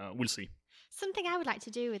 We'll see. Something I would like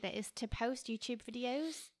to do with it is to post YouTube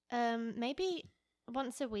videos, maybe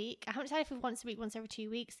once a week. I haven't decided if once a week, once every 2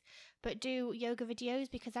 weeks, but do yoga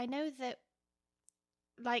videos, because I know that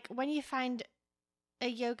like when you find a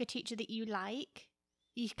yoga teacher that you like,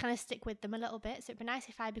 you kind of stick with them a little bit. So it'd be nice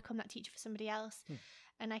if I become that teacher for somebody else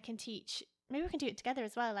and I can teach. Maybe we can do it together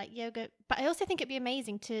as well, like yoga. But I also think it'd be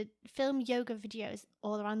amazing to film yoga videos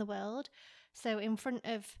all around the world. So in front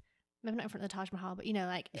of, maybe not in front of the Taj Mahal, but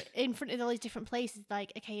like in front of all these different places,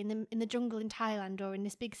 like okay, in the jungle in Thailand, or in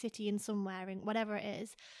this big city in somewhere, in whatever it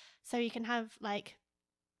is. So you can have like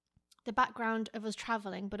the background of us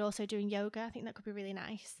traveling, but also doing yoga. I think that could be really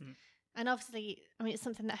nice. And obviously, I mean, it's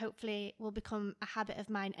something that hopefully will become a habit of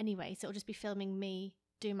mine anyway. So it'll just be filming me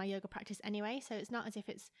doing my yoga practice anyway. So it's not as if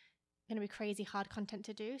it's going to be crazy hard content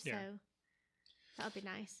to do. So that would be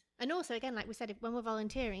nice. And also, again, like we said, when we're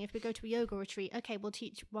volunteering, if we go to a yoga retreat, okay, we'll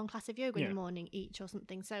teach one class of yoga in the morning each or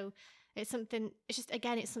something. So it's something, it's just,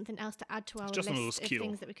 again, it's something else to add to our list of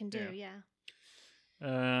things that we can do.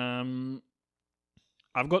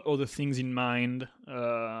 I've got other things in mind,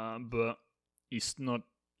 but it's not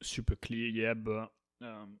super clear yet. But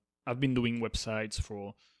I've been doing websites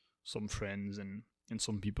for some friends and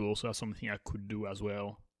some people. Also, that's something I could do as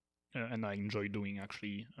well. And I enjoy doing,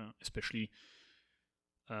 actually, especially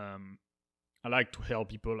I like to help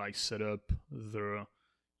people like set up their,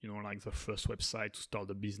 like the first website to start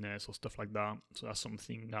a business or stuff like that. So that's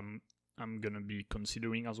something I'm gonna be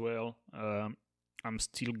considering as well. I'm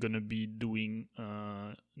still gonna be doing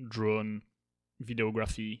drone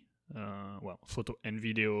videography, photo and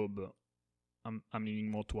video, but I'm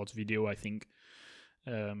leaning more towards video, I think.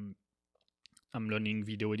 I'm learning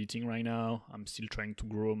video editing right now. I'm still trying to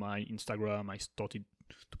grow my Instagram. I started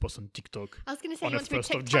to post on TikTok. I was going to say, on you the want to be 1st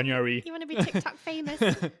TikTok, of January. You want to be TikTok famous.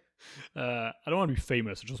 I don't want to be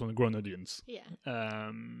famous. I just want to grow an audience. Yeah.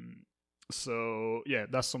 So yeah,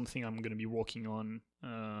 that's something I'm going to be working on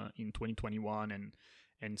in 2021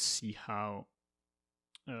 and see how,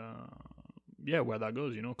 where that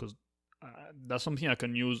goes, because that's something I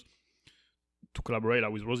can use to collaborate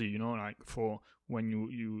with Rosie, like for when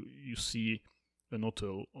you see an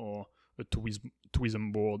hotel or a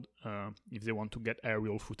tourism board, if they want to get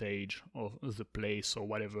aerial footage of the place or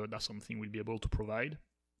whatever, that's something we'll be able to provide.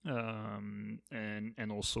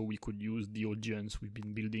 And also we could use the audience we've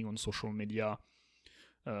been building on social media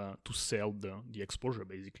to sell the exposure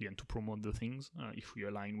basically and to promote the things if we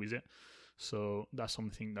align with it. So that's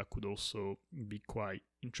something that could also be quite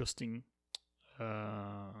interesting.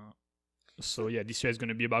 So yeah, this year is going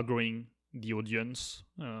to be about growing the audience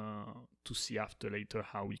to see later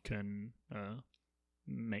how we can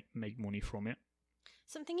make money from it.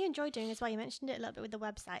 Something you enjoy doing as well, you mentioned it a little bit with the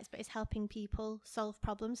websites, but it's helping people solve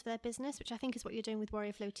problems for their business, which I think is what you're doing with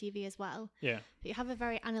Warrior Flow TV as well. Yeah. But you have a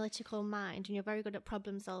very analytical mind and you're very good at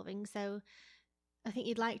problem solving. So I think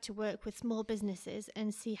you'd like to work with small businesses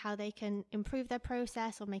and see how they can improve their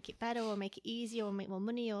process or make it better or make it easier or make more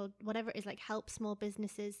money or whatever it is, like help small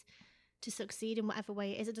businesses to succeed in whatever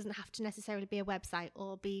way it is. It doesn't have to necessarily be a website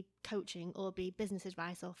or be coaching or be business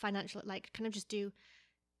advice or financial, like kind of just do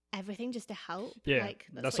everything just to help. Yeah, like,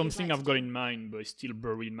 that's something I've got in mind, but it's still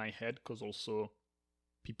buried in my head because also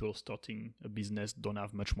people starting a business don't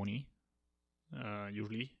have much money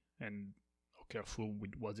usually and are careful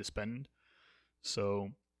with what they spend.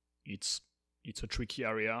 So it's a tricky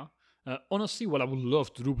area. Honestly, what I would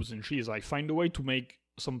love to do potentially is like find a way to make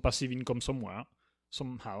some passive income somewhere,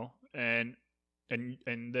 somehow, and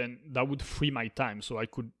then that would free my time so I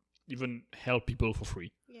could even help people for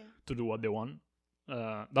free to do what they want.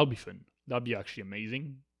 That'll be fun. That'll be actually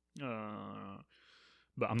amazing.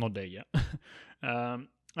 But I'm not there yet.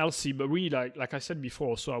 I'll see. But really, like I said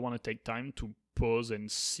before, so I want to take time to pause and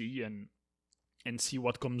see and see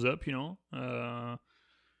what comes up, because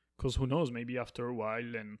who knows, maybe after a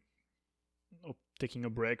while and taking a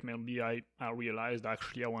break, maybe I realized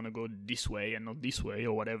actually I want to go this way and not this way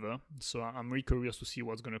or whatever. So I'm really curious to see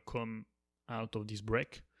what's going to come out of this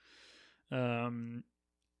break. And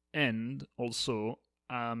also,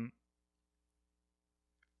 I'm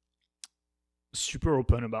super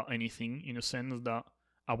open about anything in a sense that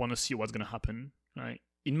I want to see what's going to happen. Right?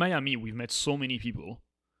 In Miami, we've met so many people,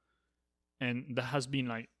 and that has been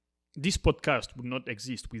like, this podcast would not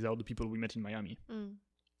exist without the people we met in Miami.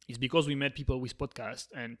 It's because we met people with podcasts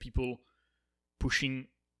and people pushing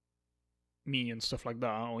me and stuff like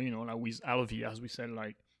that, or like with Alvi, as we said,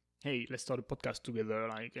 like, hey, let's start a podcast together,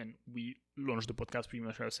 like, and we launched the podcast pretty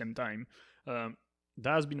much at the same time. That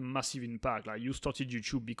has been a massive impact. Like, you started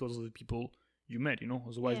YouTube because of the people you met,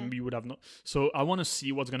 otherwise maybe you would have not. So I want to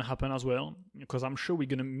see what's going to happen as well, because I'm sure we're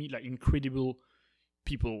going to meet like incredible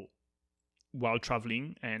people while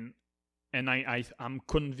traveling, and I'm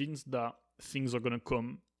convinced that things are going to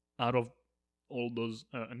come out of all those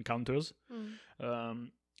encounters.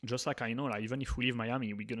 Just like I know, like, even if we leave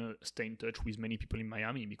Miami, we're going to stay in touch with many people in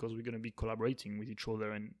Miami because we're going to be collaborating with each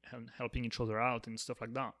other and helping each other out and stuff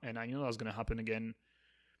like that. And I know that's going to happen again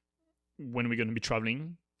when we're going to be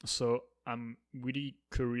traveling. So I'm really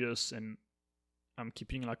curious, and I'm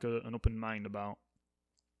keeping like an open mind about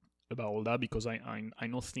all that, because I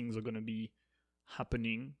know things are going to be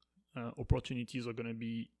happening, opportunities are going to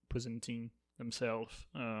be presenting themselves,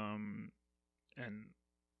 and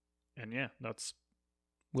yeah,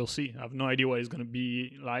 we'll see. I have no idea what it's going to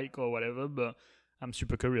be like or whatever, but I'm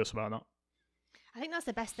super curious about that. I think that's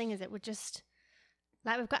the best thing, is it? We're just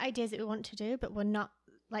like, we've got ideas that we want to do, but we're not,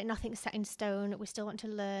 like, nothing's set in stone. We still want to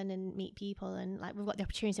learn and meet people, and like, we've got the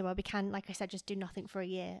opportunity where we can, like I said, just do nothing for a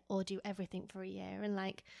year or do everything for a year. And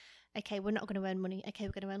like, okay, we're not going to earn money. Okay,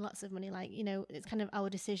 we're going to earn lots of money. Like, it's kind of our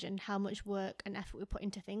decision how much work and effort we put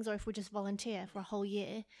into things, or if we just volunteer for a whole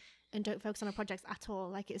year and don't focus on our projects at all.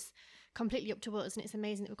 Like, it's completely up to us, and it's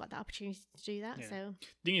amazing that we've got that opportunity to do that. Yeah. So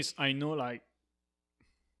thing is, I know, like,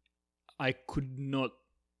 I could not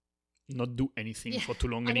do anything for too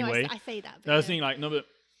long anyway. I say that. That's the thing, like, no, but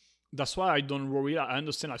that's why I don't worry. I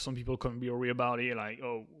understand like some people can be worried about it, like,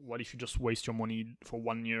 oh, what if you just waste your money for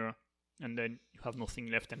 1 year and then you have nothing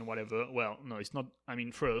left and whatever. Well, no, it's not. I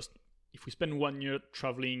mean, first, if we spend 1 year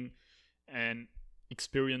traveling and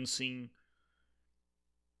experiencing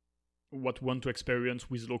what we want to experience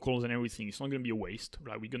with locals and everything, it's not going to be a waste.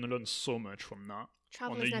 Like, we're going to learn so much from that.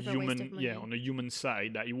 Travel is never a waste of money. Yeah, on a human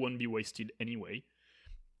side, that it won't be wasted anyway.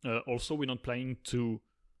 Also, we're not planning to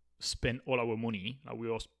spend all our money.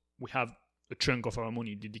 We have a chunk of our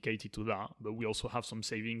money dedicated to that, but we also have some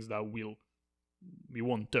savings that we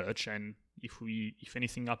won't touch. And if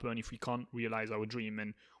anything happens, if we can't realize our dream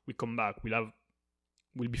and we come back,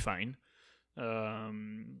 we'll be fine.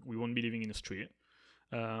 We won't be living in the street.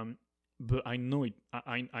 But I know it.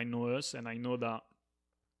 I know us, and I know that.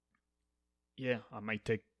 Yeah, I might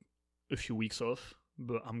take a few weeks off,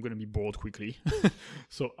 but I'm gonna be bored quickly.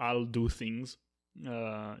 So I'll do things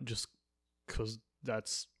just because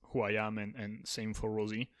that's who I am, and same for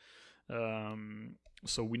Rosie.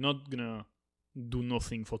 So we're not gonna do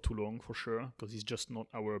nothing for too long, for sure, because it's just not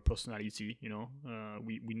our personality, you know.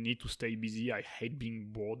 We need to stay busy. I hate being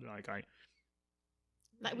bored. Like,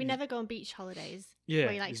 we never go on beach holidays. Yeah,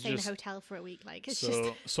 where you like stay in a hotel for a week. Like, it's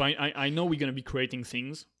so I know we're gonna be creating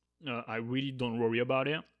things. I really don't worry about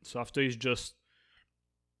it. So after, it's just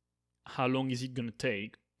how long is it gonna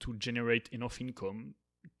take to generate enough income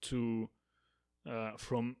to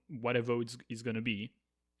from whatever it's gonna be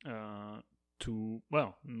to,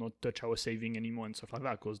 well, not touch our saving anymore and stuff like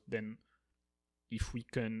that. Because then, if we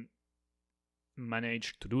can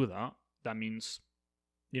manage to do that, that means,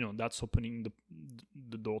 you know, that's opening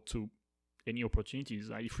the door to any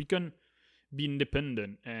opportunities. If we can be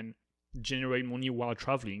independent and generate money while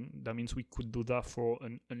traveling, that means we could do that for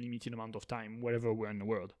an unlimited amount of time wherever we're in the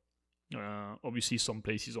world. Obviously, some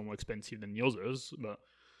places are more expensive than the others, but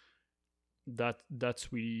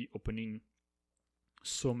that's really opening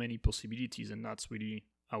so many possibilities, and that's really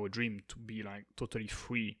our dream, to be like totally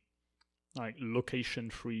free, like location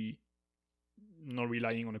free, not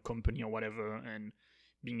relying on a company or whatever, and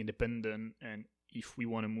being independent. And if we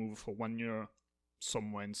want to move for 1 year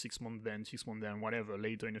somewhere, and 6 months then, 6 months then, whatever,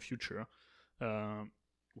 later in the future,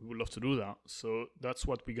 we would love to do that. So that's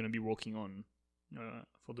what we're going to be working on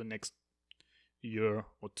for the next year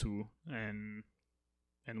or two, and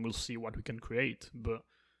we'll see what we can create. But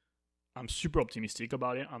I'm super optimistic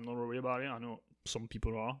about it. I'm not worried about it. I know some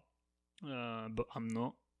people are, but I'm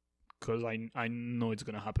not, because I know it's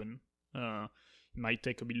going to happen. It might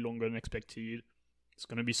take a bit longer than expected. It's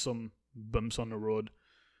going to be some bumps on the road,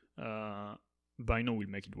 but I know we'll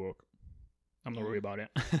make it work. I'm not worried about it.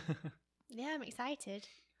 Yeah, I'm excited.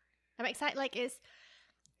 Like,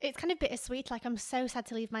 it's kind of bittersweet. Like, I'm so sad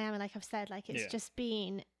to leave Miami, like I've said. Like, it's just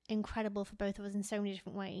been incredible for both of us in so many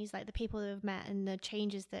different ways. Like, the people that we've met and the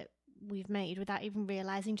changes that we've made without even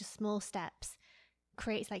realizing, just small steps,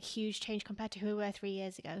 creates like huge change compared to who we were 3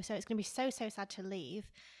 years ago. So it's going to be so sad to leave,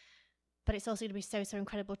 but it's also going to be so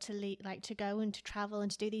incredible to like to go and to travel and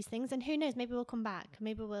to do these things. And who knows, maybe we'll come back.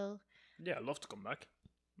 Maybe we'll. Yeah, I'd love to come back.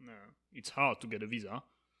 No, it's hard to get a visa,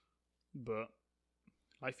 but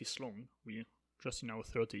life is long. We're just in our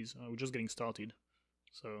 30s. We're just getting started.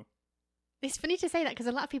 So it's funny to say that, because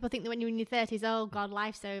a lot of people think that when you're in your 30s, oh God,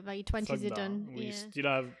 life's over. Your 20s are done. We still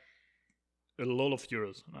have a lot of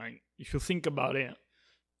years. Like, if you think about it,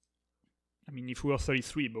 I mean, if we were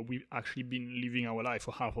 33, but we've actually been living our life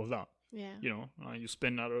for half of that. Yeah. You know, you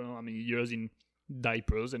spend, I don't know how many years in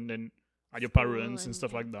diapers, and then at your parents and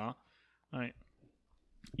stuff like that. Right.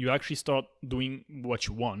 You actually start doing what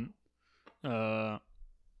you want,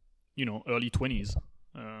 you know, early 20s.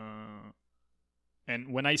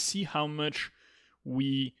 And when I see how much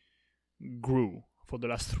we grew for the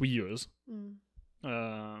last 3 years,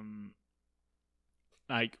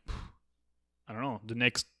 like, I don't know, the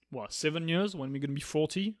next, 7 years, when we're going to be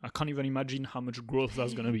 40, I can't even imagine how much growth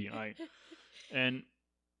that's going to be. Like, and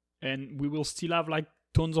we will still have like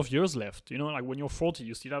tons of years left. You know, like when you're 40,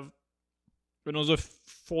 you still have another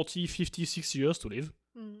 40, 50, 60 years to live.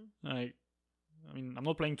 Like, I mean, I'm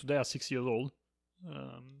not planning to die at 6 years old.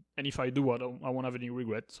 And if I do, I won't have any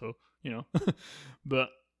regret. So, you know, but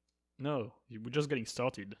no, we're just getting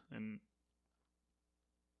started. And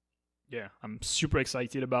yeah, I'm super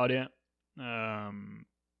excited about it.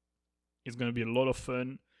 It's going to be a lot of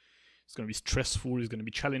fun. It's going to be stressful. It's going to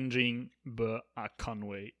be challenging, but I can't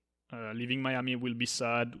wait. Leaving Miami will be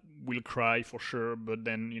sad. We'll cry for sure, but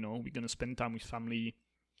then, you know, we're going to spend time with family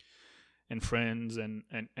and friends and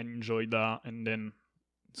enjoy that. And then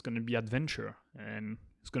it's going to be adventure, and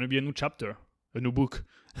it's going to be a new chapter, a new book.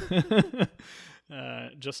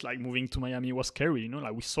 Just like moving to Miami was scary, you know,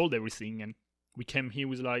 like we sold everything and we came here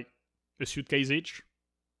with like a suitcase each,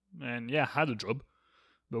 and yeah, had a job,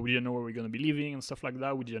 but we didn't know where we were going to be living and stuff like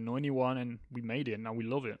that. We didn't know anyone, and we made it, and now we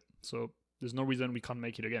love it. So there's no reason we can't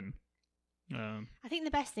make it again. I think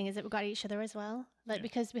the best thing is that we've got each other as well. Like, Yeah.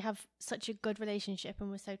 because we have such a good relationship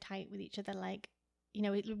and we're so tight with each other, like, you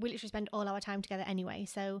know, we literally spend all our time together anyway.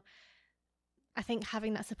 So I think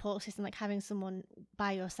having that support system, like having someone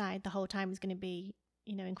by your side the whole time is going to be,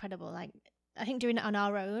 you know, incredible. Like, I think doing it on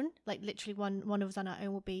our own, like literally one of us on our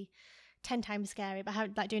own will be 10 times scary, but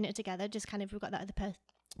like doing it together, just kind of, we've got that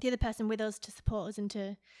the other person with us to support us and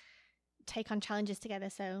to take on challenges together.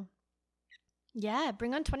 So yeah,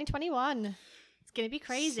 bring on 2021. It's going to be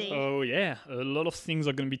crazy. So yeah, a lot of things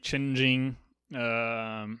are going to be changing.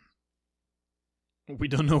 We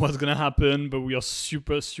don't know what's going to happen, but we are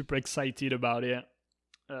super, super excited about it.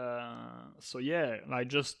 So yeah,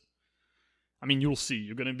 like you'll see.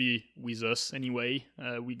 You're going to be with us anyway.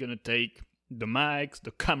 We're going to take the mics,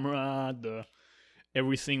 the camera,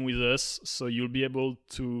 everything with us. So you'll be able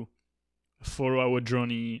to follow our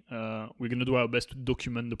journey. We're going to do our best to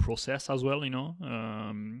document the process as well, you know.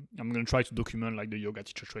 I'm going to try to document like the yoga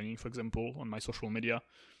teacher training, for example, on my social media.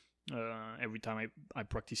 Every time I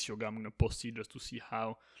practice yoga, I'm going to post it just to see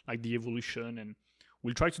how, like, the evolution, and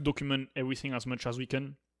we'll try to document everything as much as we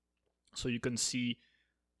can so you can see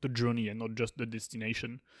the journey and not just the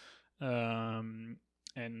destination. But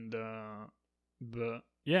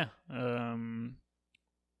yeah,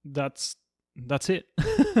 that's it.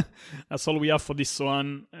 That's all we have for this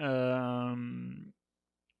one.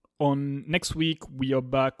 On next week, we are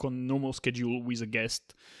back on normal schedule with a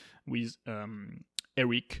guest, with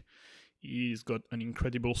Eric. He's got an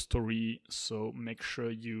incredible story, so make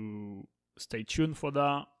sure you stay tuned for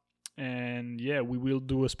that. And yeah, we will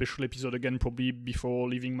do a special episode again probably before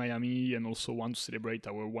leaving Miami, and also want to celebrate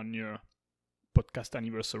our 1 year podcast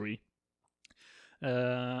anniversary.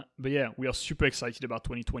 But yeah, we are super excited about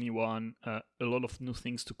 2021. A lot of new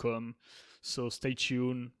things to come, so stay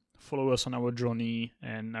tuned, follow us on our journey,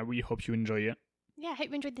 and I really hope you enjoy it. Yeah, I hope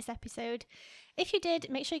you enjoyed this episode. If you did,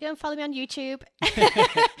 make sure you go and follow me on YouTube.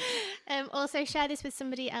 Also, share this with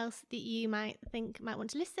somebody else that you might think might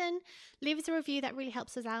want to listen. Leave us a review, that really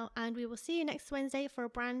helps us out. And we will see you next Wednesday for a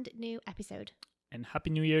brand new episode. And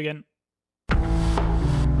Happy New Year again.